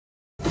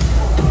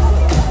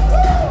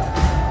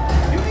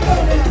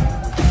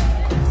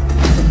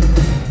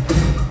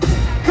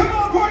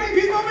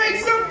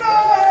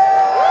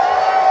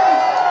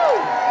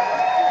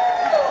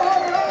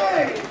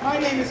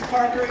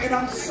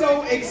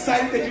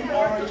you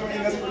are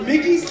joining us for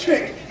Mickey's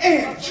Trick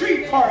and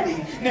Treat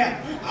Party. Now,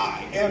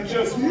 I am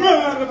just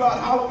mad about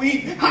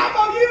Halloween. How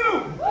about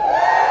you? All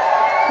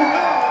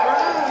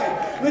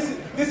right. Listen,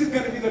 this is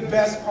going to be the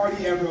best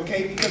party ever,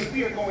 okay? Because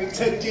we are going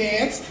to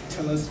dance,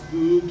 tell a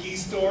spooky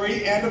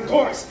story, and of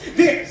course,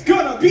 there's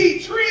gonna be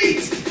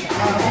treats.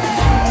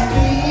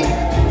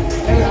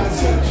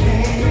 Lots of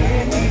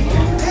candy.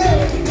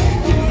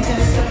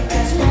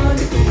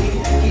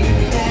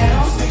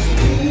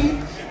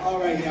 All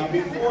right, now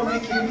before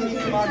Mickey and Minnie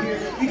come on here,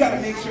 we gotta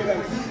make sure that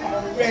we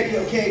are ready,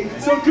 okay?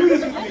 So do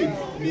this with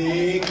me.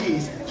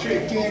 Mickey's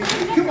Trick and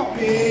Treat. Come on,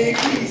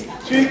 Mickey's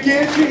Trick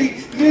and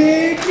Treat.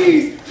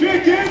 Mickey's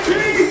Trick and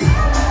Treat.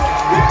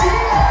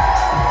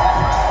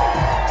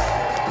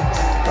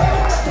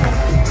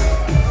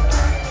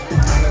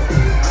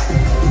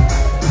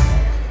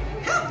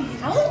 Happy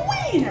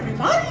Halloween,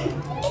 everybody!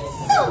 It's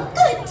so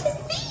good to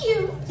see you!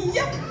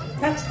 Yep,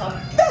 that's the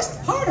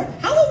best part of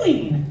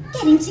Halloween!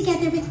 Getting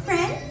together with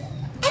friends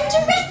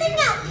and dressing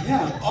up!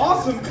 Yeah,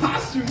 awesome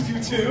costumes, you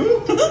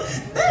two!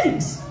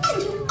 Thanks!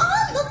 And you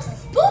all look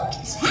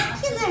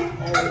spooktacular!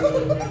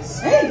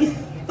 Say,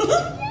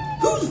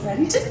 who's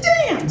ready to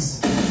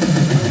dance?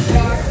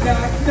 Knock,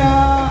 knock,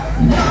 knock!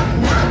 Knock,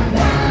 knock,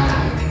 knock!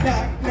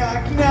 Knock,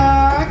 knock,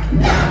 knock!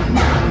 Knock,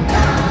 knock,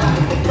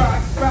 knock!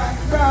 Rock, rock,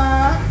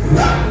 rock!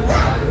 Rock,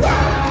 rock,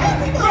 rock!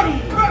 Everybody!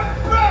 Rock,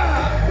 rock!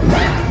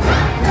 Rock,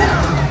 rock,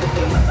 rock!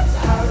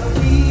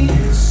 Halloween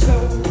is so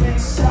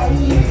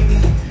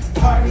exciting.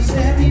 Parties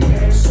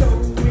everywhere, so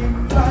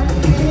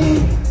inviting.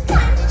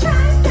 Time to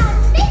try some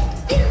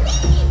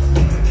make-believe!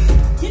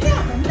 You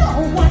never know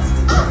what's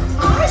up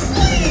our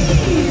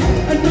sleeve!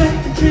 A night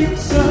for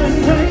drinks, a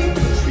night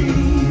for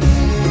treats.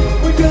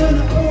 We're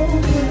gonna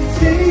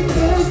overtake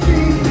the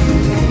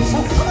streets. So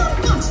come on,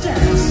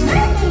 monsters!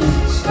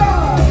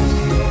 Stars,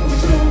 we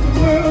show the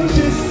world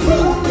just who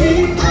we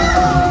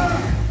are.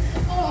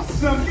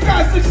 Awesome! You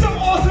guys look so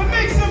awesome!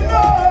 Make some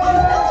noise!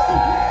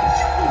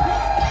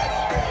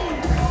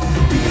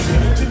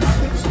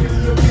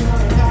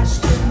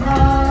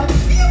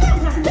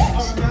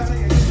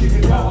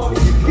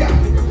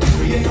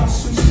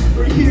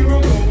 Superhero,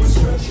 go and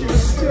stretch your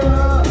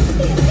stuff.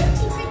 Be a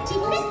pretty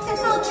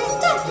princess all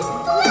dressed up in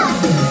fluff!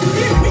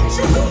 Be a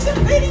creature who's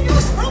invading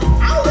us from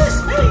outer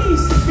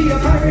space! Be a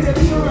pirate if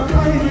you're a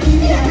pirate. Be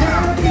a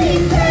happy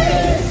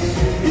place.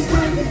 It's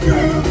time to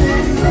groove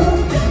and roll.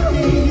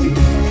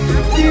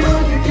 Get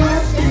on your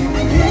costume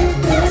and hit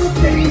the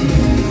stage.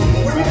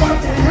 We're about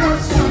to have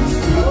some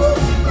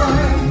spooky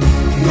fun.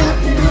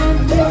 Knocking on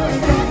the door,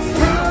 that's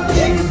how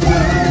it's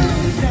done.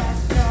 Knock,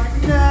 knock,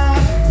 knock.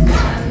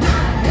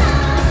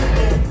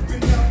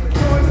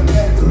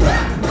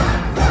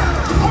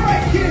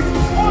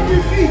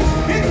 Your feet.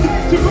 It's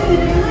time to move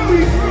and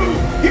really groove.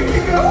 Here we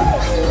go.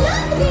 I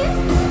love this!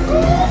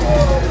 Ooh!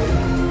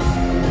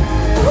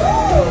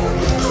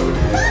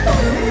 I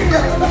love it! Here we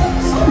go.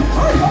 Some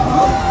party!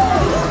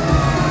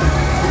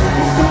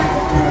 It's time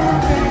to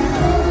groove and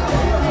roll.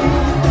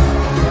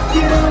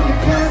 Get on your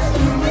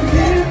costume and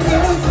hit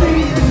the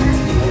stage.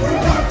 We're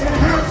about to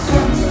have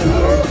some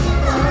spooky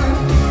fun.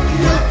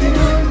 Knocking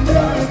on the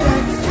door,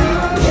 that's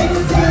how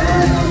it's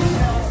done.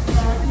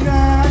 Knock,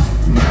 knock,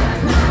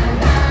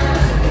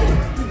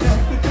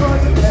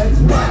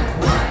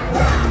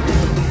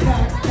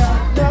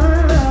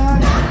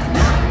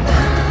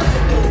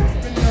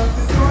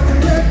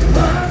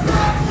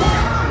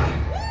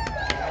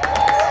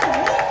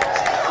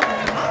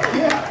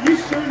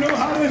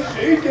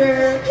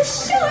 You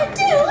sure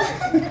do!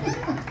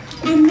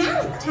 And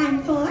now it's time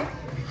for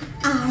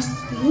our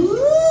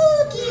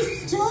spooky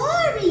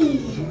story!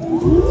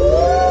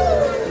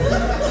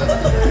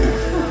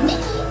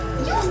 Mickey,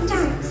 you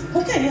start!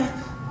 Okay,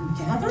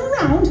 gather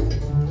around.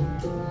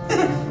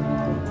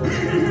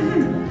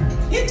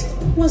 It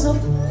was a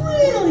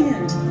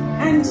brilliant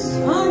and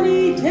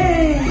sunny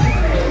day.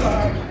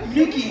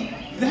 Mickey,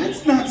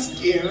 that's not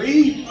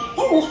scary.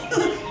 Oh,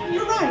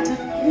 you're right.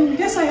 I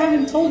guess I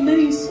haven't told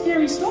many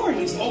scary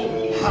stories. Oh,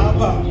 how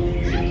about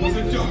it was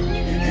a dark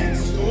and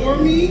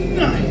stormy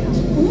night.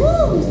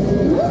 Ooh,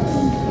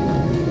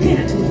 spooky!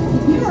 And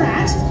we were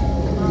at,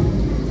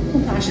 oh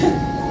gosh,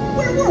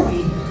 where were we?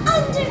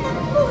 Under the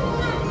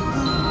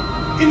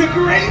moonlight! In a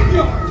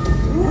graveyard.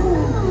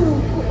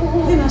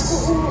 In a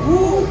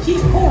spooky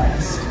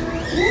forest.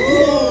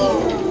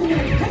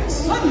 And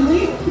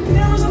suddenly,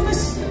 there was a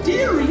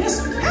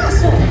mysterious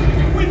castle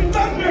With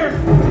thunder.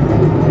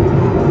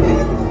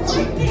 and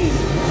lightning.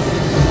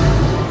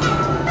 And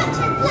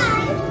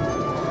butterflies!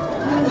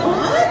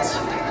 What?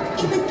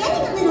 It was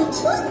getting a little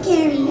too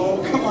scary. Oh,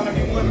 come on,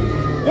 everyone.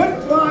 What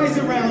flies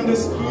around a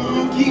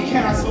spooky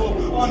castle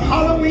on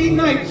Halloween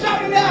night?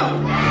 Shout it out!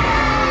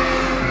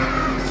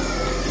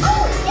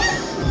 Oh, yes!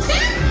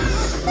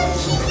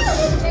 That's the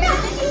cutest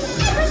rabbit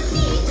you've ever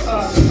seen!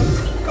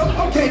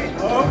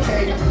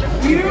 Okay.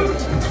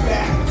 Cute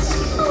bats.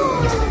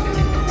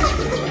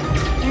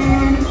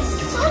 And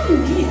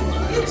suddenly,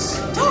 it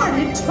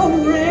started to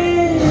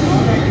rain.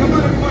 All right, come on,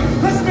 everyone.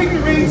 Let's make the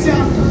rain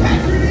sound at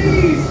your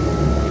knees.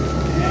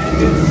 And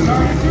it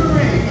started to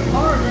rain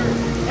harder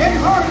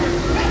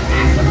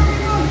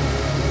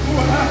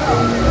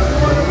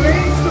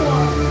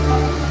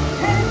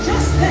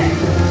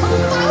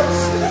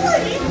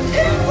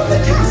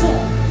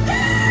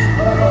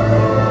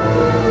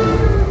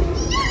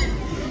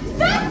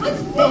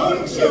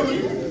one, shall we?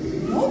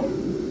 Nope,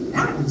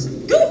 that was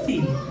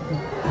Goofy.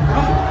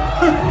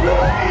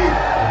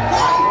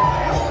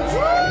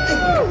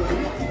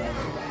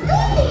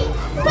 Goofy,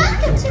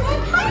 welcome to our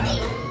party.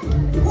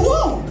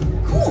 Whoa,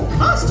 cool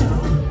costume.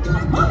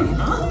 A mummy,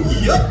 huh?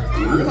 Yep,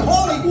 we're in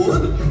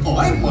Hollywood.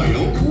 I'm my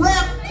own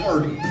rap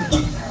party.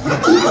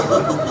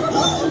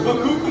 But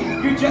Goofy,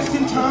 you're just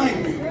in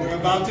time. We're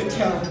about to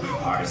tell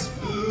our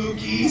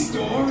spooky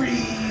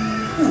story.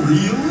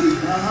 Really?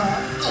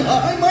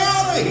 I'm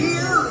out of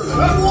here!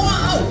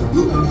 Wow!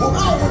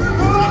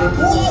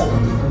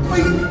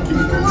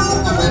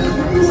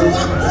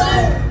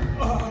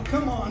 Oh,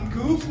 come on,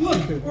 Goof.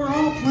 Look, we're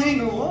all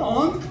playing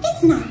along.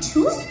 It's not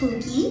too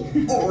spooky.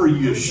 Are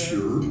you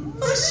sure?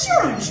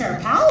 Sure, I'm sure,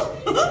 pal.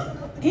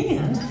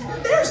 And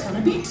there's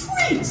gonna be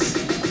treats.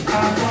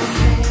 Apple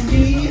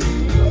candy,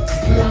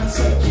 lots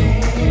of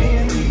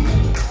candy.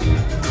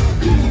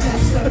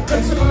 That's the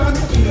best one.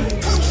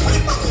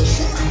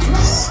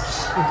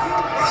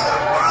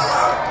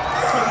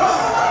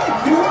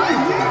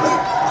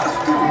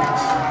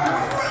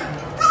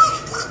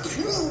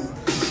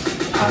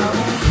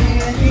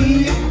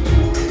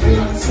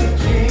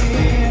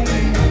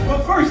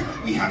 But first,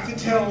 we have to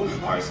tell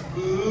our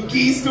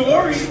spooky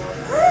story.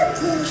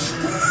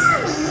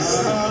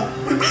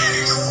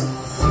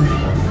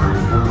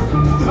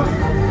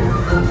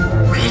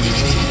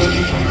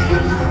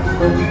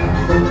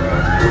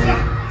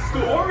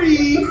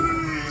 Story.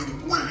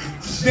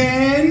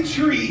 Then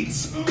treats.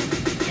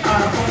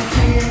 Apple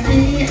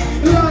candy,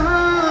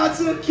 lots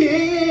of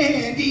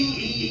candy.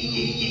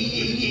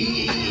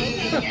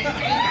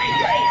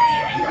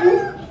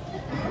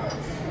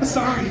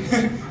 Sorry,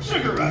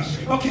 sugar rush.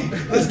 Okay,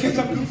 let's catch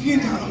up Goofy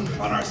and Donald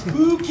on our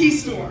spooky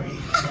story.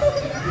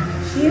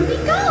 Here we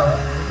go.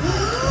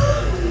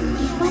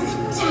 It was a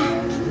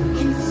dark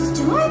and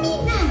stormy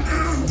night.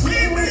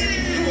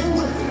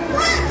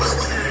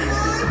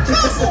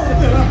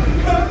 Thunder!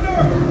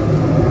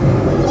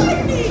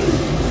 Lightning!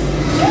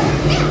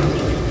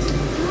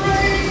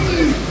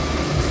 Rain!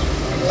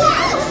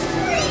 Wild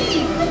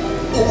scream!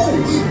 Oh,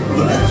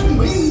 that's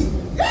me!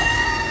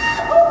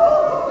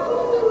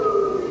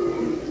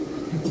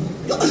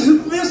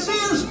 This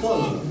is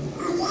fun!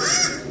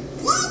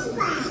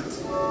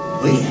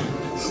 Then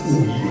we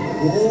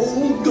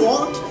all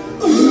got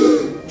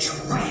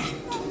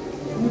trapped.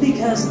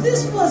 Because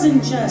this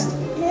wasn't just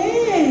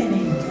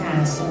any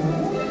castle.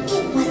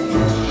 It was the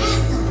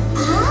castle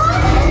of...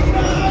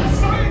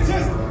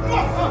 Non-scientist! I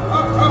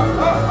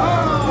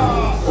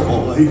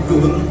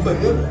got a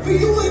bad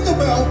feeling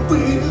about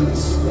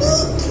this.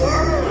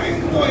 I'm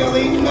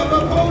boiling lava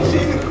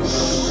potion. Is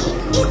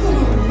it a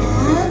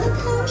love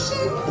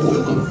potion?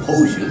 Boiling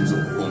potion's a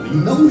funny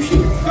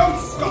notion. Don't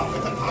scoff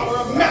at the power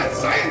of mad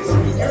science.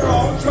 You're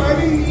all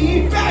driving me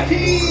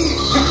batty.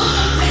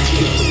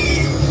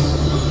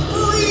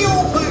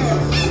 Real bad.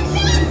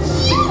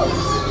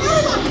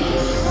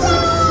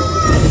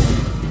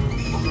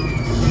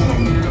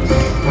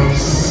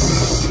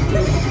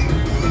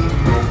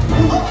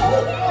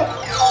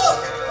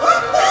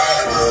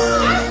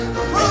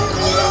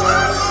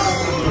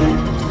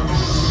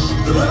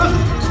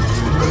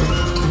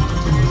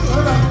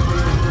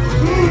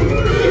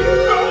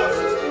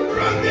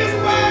 Run this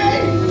way!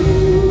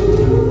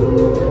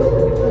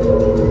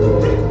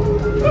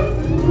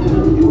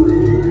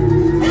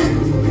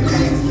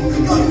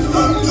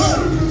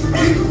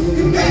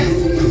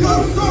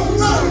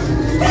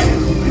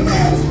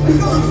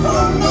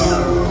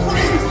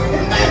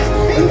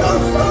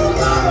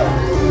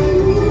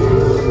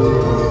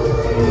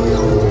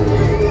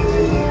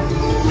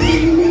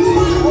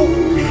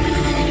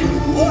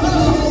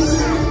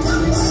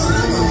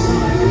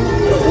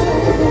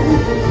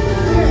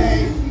 Hey,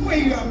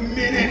 wait a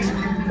minute!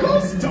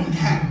 Ghosts don't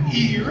have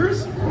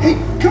ears! Hey,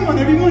 come on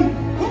everyone!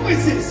 Who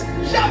is this?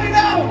 Shout it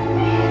out!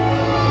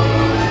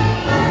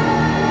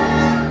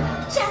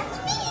 Just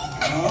me.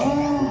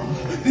 Oh,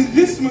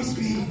 this must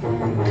be...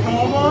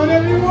 Come on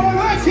everyone,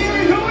 let's hear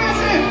it! Who is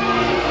it?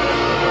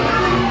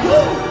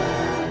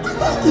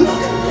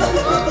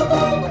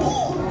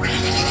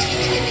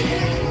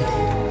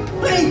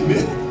 Hey,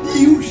 Mick,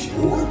 you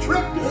sure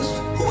tricked us.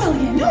 Well,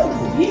 you know,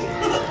 Goofy,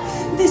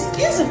 this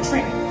is a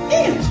trick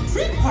and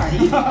treat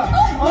party.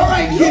 All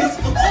right, kids,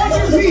 on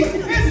your feet!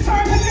 It's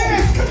time to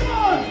dance! Come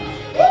on!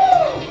 Woo!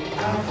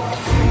 Apple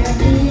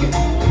candy,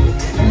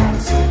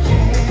 lots of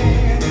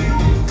candy.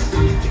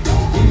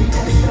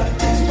 That's the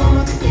best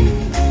one to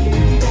eat.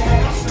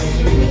 That's what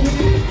you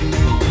need.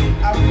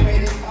 I've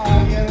waited all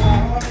year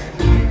long,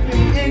 can't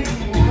wait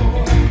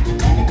anymore.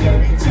 And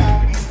every time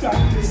we start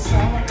this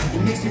song,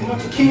 it makes me want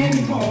the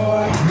candy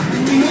more.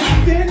 We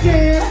have to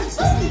dance.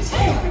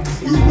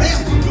 You ran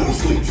the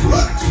ghostly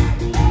trucks.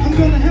 I'm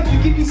gonna have to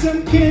get you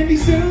some candy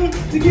soon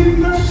to give you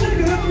my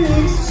sugar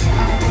fix.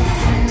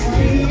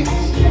 Candy,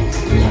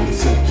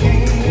 lots of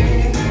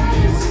candy.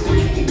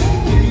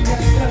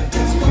 That's the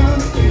best one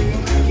thing.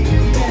 Give me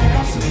that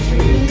awesome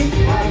treat.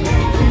 I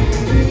like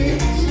candy,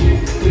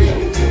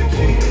 lots of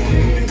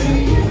candy.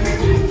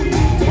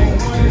 Don't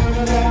worry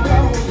about that,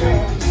 oh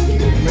girl.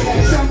 Give me that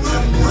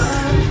something.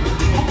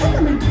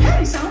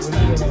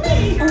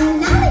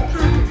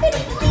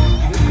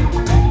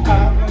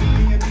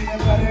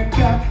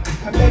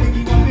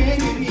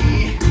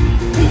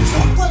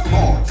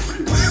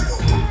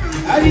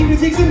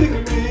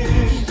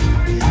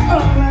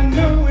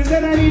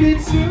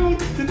 it soon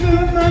to fill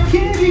up my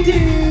candy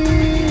tin.